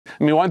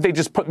I mean, why don't they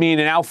just put me in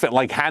an outfit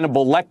like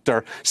Hannibal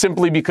Lecter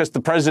simply because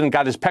the president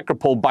got his pecker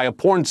pulled by a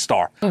porn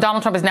star?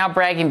 Donald Trump is now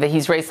bragging that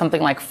he's raised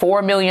something like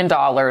 $4 million.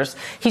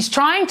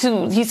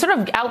 He's sort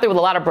of out there with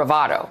a lot of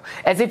bravado,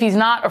 as if he's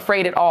not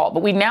afraid at all.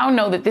 But we now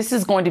know that this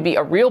is going to be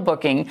a real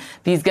booking.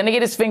 He's going to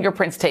get his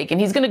fingerprints taken.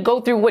 He's going to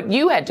go through what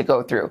you had to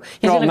go through.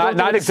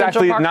 Not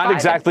exactly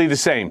the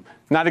same.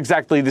 Not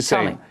exactly the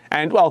same.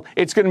 And, well,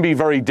 it's going to be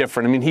very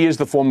different. I mean, he is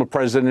the former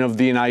president of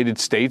the United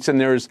States, and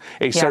there's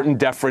a certain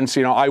deference.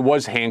 You know, I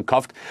was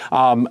handcuffed.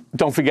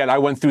 Don't forget, I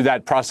went through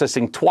that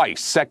processing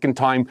twice. Second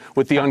time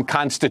with the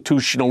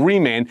unconstitutional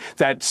remand.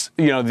 That's,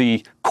 you know,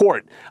 the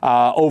court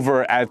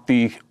over at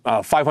the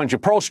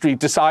 500 Pearl Street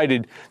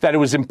decided that it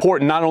was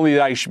important not only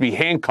that I should be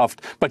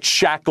handcuffed, but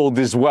shackled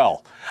as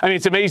well. I mean,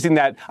 it's amazing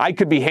that I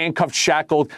could be handcuffed, shackled,